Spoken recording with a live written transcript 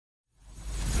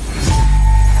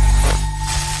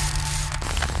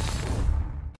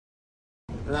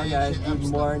Hi guys, good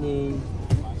morning.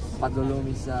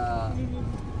 Padulong sa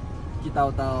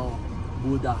Kitaotao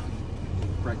Buda.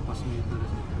 Breakfast meal to this.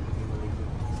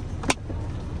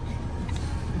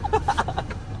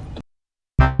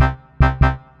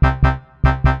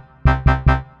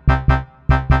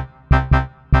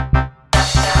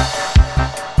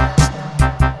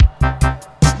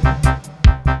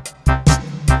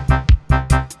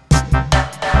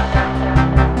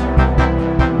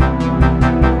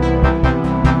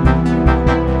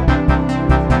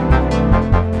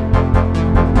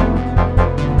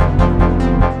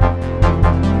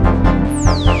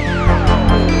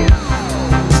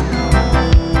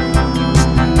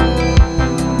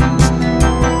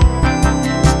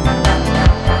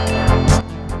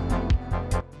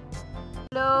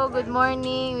 Good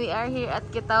morning. We are here at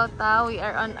Kitaotao. We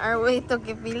are on our way to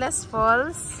Kipilas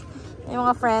Falls. Yung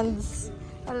mga friends.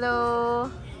 Hello.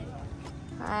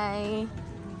 Hi.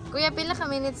 Kuya, pila ka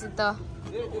minutes ito?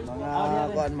 Mga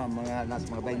kuan ma'am, mga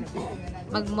 20.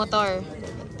 Magmotor.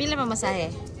 Pila mamasahe?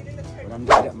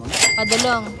 100 ma'am.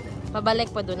 Padulong.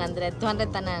 Pabalik pa 200. 200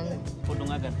 tanan.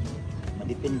 Pudong agad.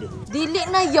 Madipindi. Dili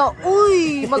na yo.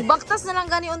 Uy, magbaktas na lang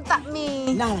gani unta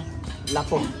mi. Na,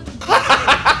 lapo.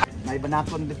 May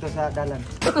banakon dito sa dalan.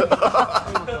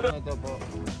 Ito po.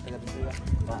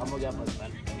 Baka mo gyapon.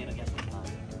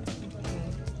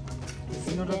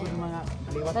 Sino daw yung mga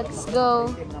kaliwat? Let's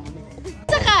go.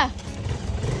 Saka.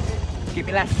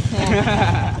 Kipilas.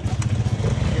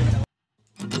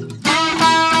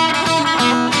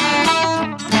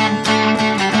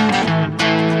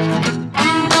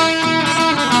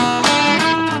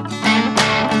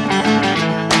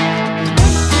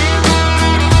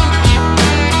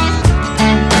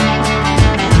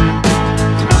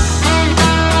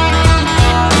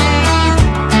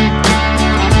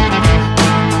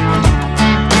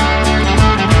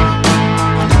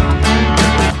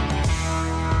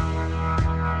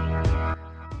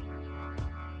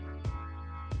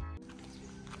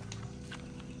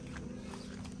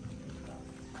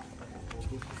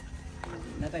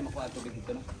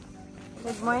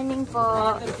 Good morning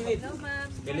po. Hello ma'am.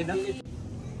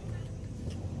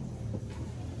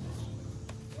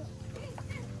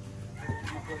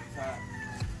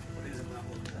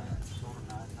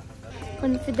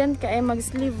 Confident ka ay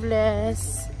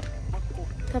mag-sleeveless.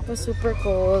 Tapos super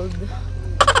cold.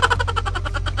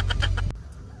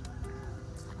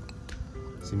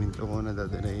 Siminto ko na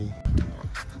dadalay.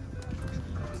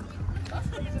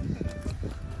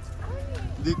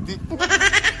 Dik.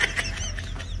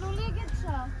 Luligid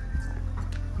siya.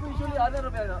 Usually ano ro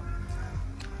pero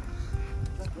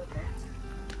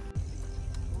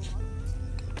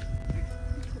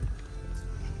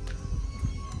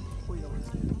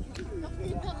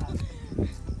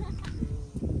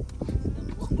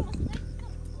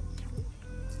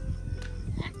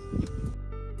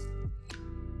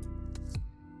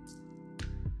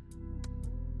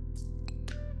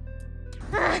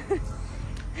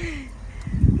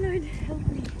Lord, help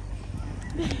me.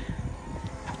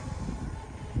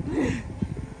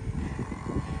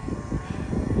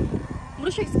 Muro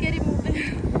siya scary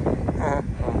movie.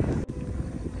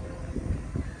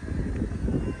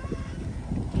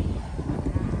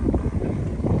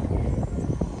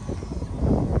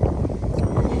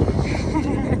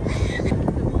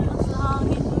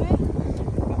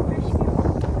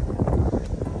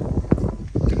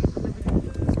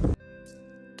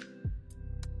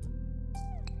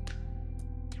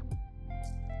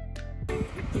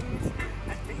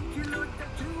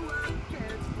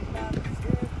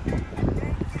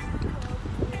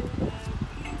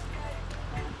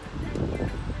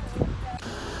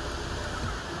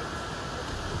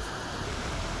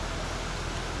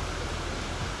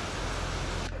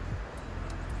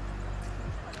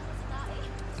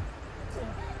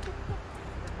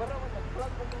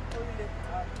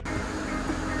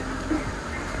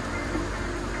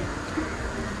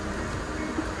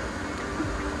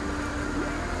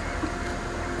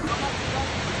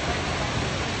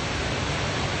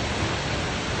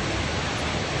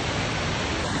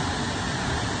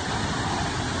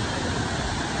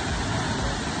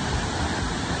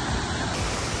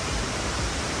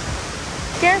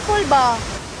 Careful ba?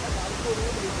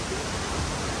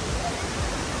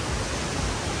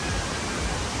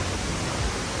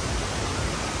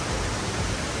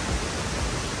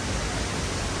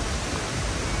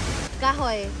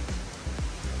 Kahoy.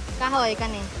 Kahoy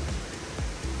kani.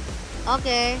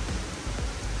 Okay.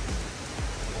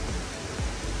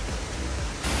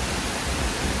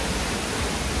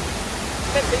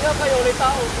 tingnan kayo ulit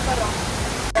tao, pero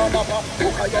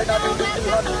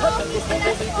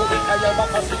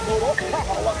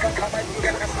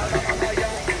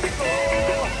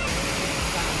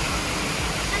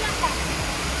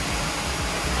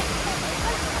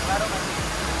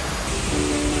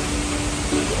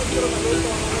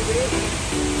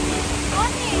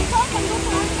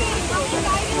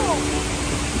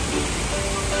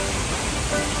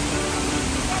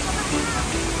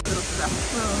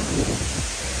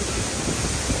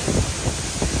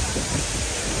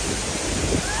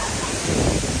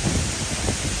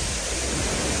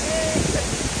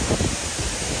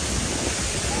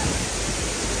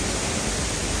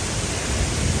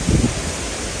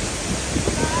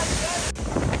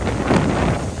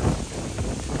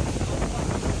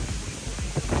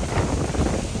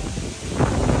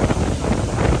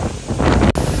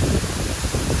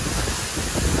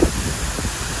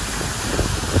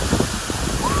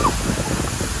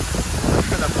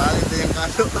Napalit na yung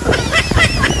kano.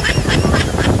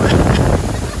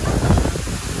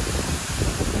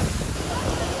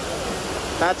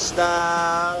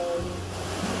 Touchdown!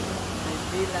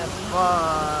 Kipilas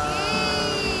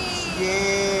Falls!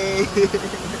 Yay!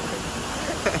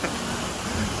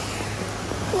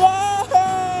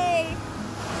 Yay!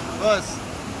 Boss!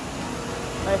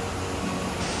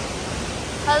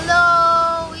 Hello!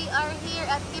 We are here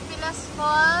at Kipilas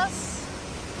Falls.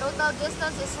 Total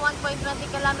distance is 1.20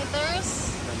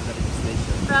 kilometers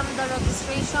from the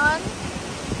registration.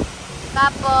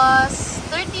 Tapos,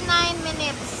 39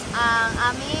 minutes ang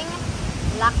aming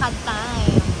lakad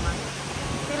time.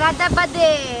 Tirada ba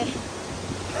de?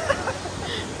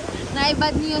 Naay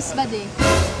bad news ba de?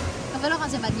 Kabalo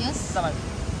ka sa bad news? Saan?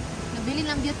 Nabili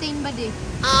ng butane ba de?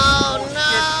 Oh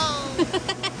no!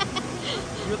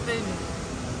 Butane.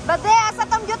 Bade, asa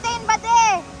tong butane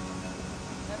bade?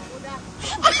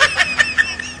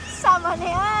 Sama ni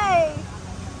ay.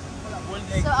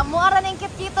 So amo ara ning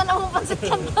kit-kita na mong pansit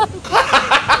kanton.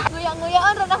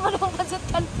 Nguya-nguyaan ra naman ang pansit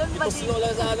kanton bade. Ipuslo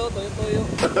lang sa ano, toyo-toyo.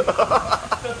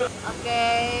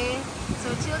 Okay. So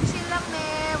chill-chill lang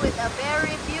with a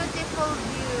very beautiful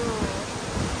view.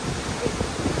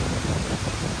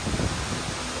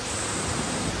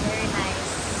 Very nice.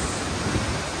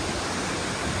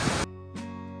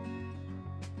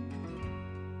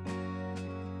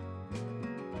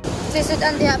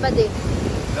 Sisudan diha ba di?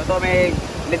 Ito may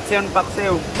lechon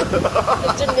paksiw.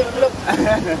 Lechon miplok.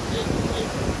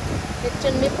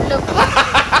 Lechon miplok.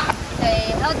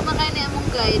 Okay, out makain na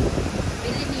among guide.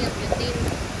 Bili niya butane.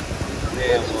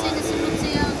 Kung sinasunod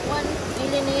siya,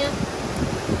 bili niya.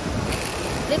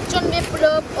 Lechon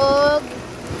miplok og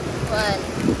one.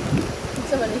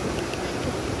 Sa mali.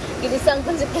 Ginisang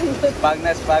pansit kanton.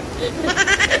 Pagnas pag.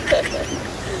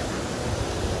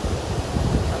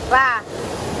 Pa.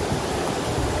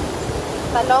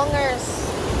 Talongers.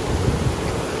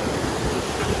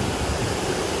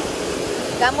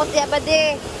 Gamot ya ba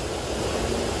di?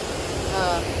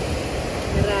 Oh.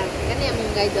 Tara. Kani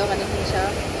among guide o kani siya.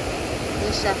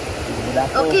 Ni siya.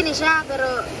 Okay ni siya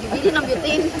pero gibili ng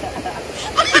butane.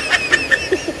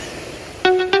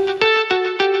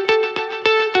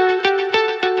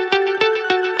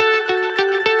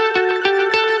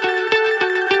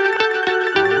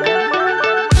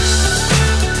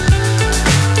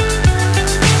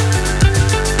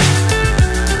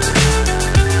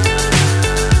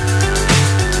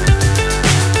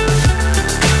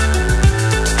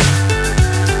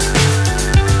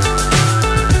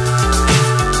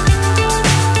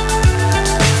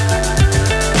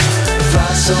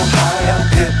 So high, I'm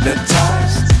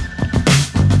hypnotized.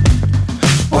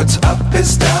 What's up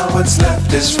is down, what's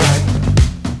left is right.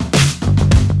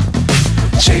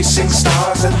 Chasing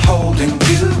stars and holding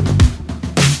you.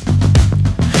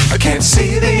 I can't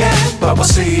see the end, but we'll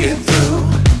see it through.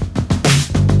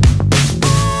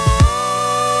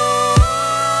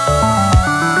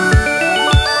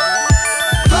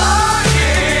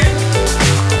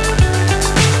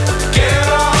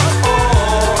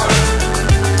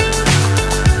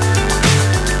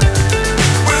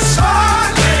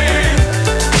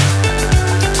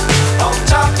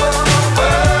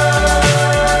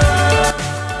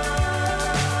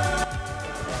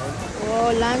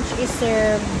 Lunch is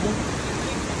served.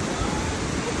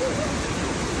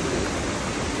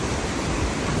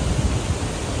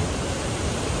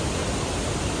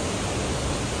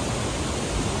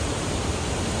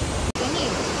 Gani.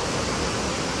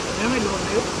 May luwag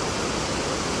na yun.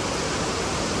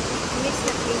 Mix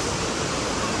that please.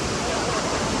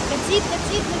 Let's eat, let's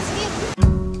eat, let's eat.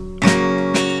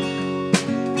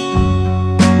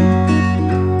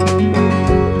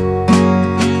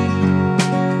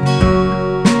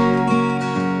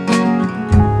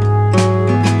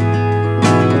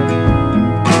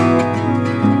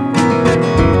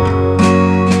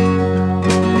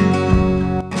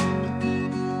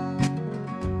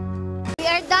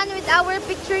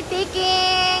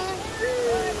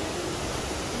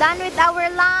 with our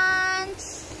lunch.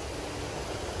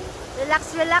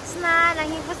 Relax, relax na.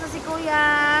 Nanghipos na si Kuya.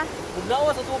 Bugnawa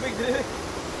sa tubig din.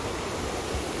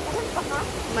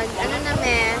 Ano na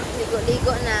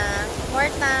ligo-ligo na. More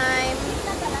time.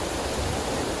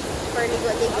 For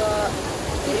ligo-ligo.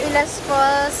 Kipilas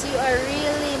Falls, you are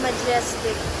really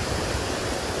majestic.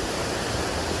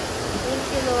 Thank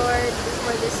you, Lord,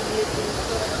 for this beauty.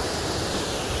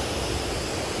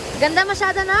 Ganda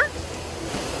masyado na?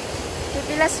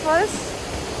 Kipilas Falls?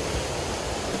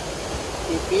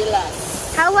 Kipilas.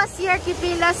 How was your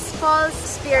Kipilas Falls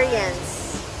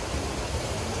experience?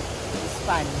 It's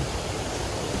fun.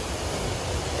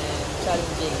 And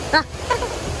challenging.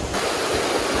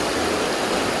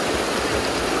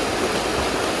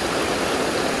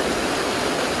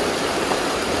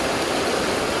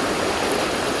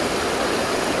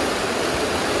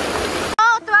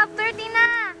 Oh, 12:30 na!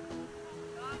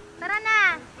 Tara na!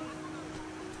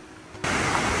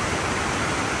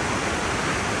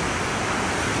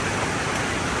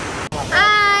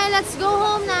 Ay, let's go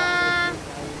home na!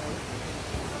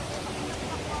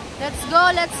 Let's go,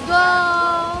 let's go!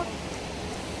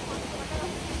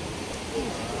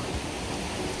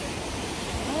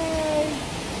 Hey.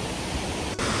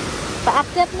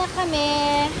 Paakyat na kami.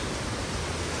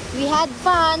 We had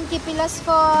fun, Kipilas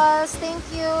Falls. Thank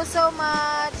you so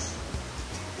much.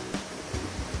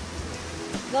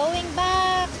 Going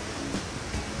back.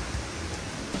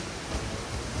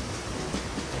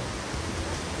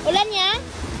 Ulan ya?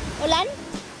 Ulan?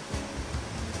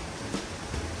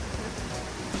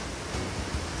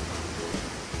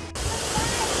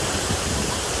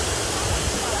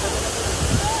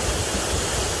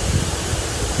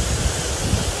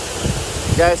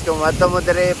 Guys, kung ato mo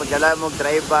dire, pagdala mo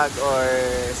dry bag or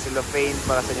cellophane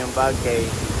para sa inyong bag kay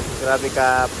grabe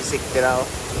ka pisik dira oh.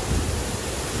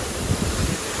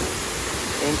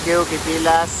 Thank you,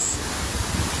 Kipilas.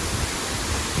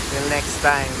 Till next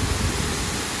time.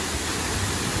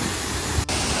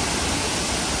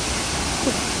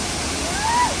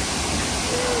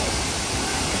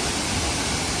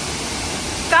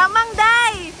 Kamang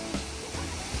day!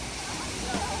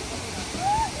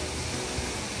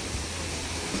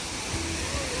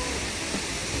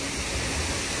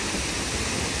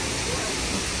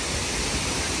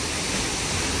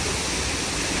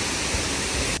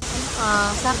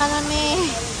 Saka namin.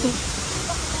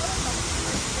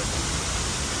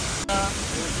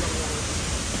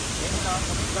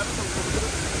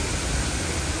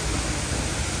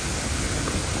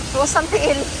 Tuwas ang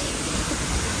tiil.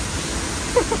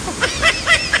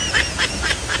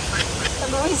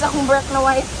 Sabi sa akong break na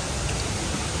white.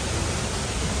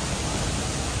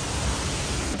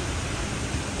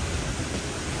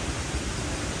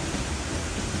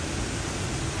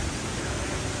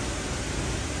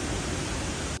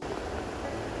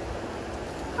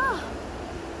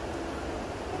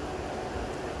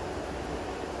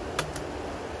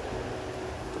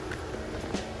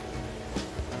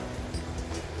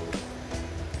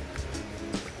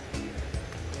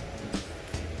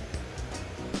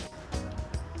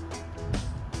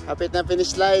 Kapit na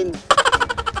finish line.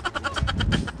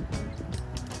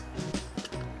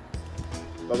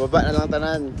 Bababa na lang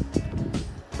tanan.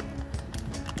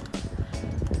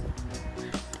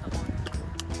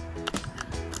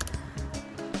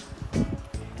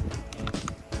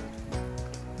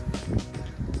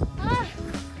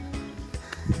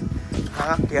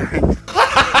 Yan.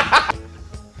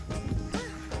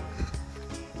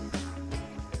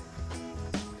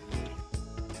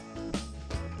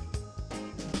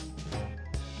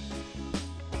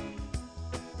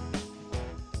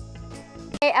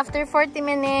 After 40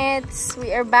 minutes, we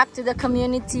are back to the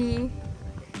community.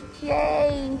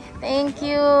 Yay! Thank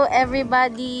you,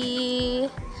 everybody.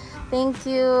 Thank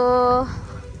you.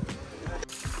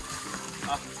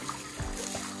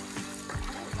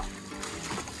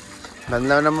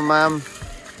 Banlaw na mo, ma'am.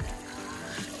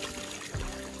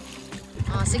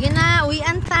 Oh, sige na,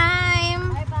 uwian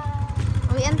time.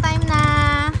 Uwian time na.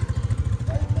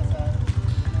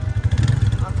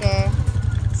 Okay.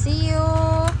 See you.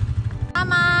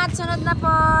 Salamat. Sunod na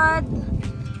pod.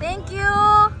 Thank you.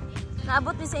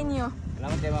 Naabot din sa inyo.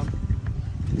 Salamat kayo, ma'am.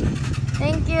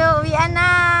 Thank you. Uwian na.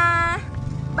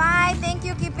 Bye. Thank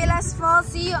you, Kipilas Falls.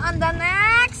 See you on the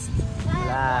next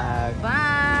Vlog.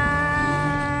 Bye.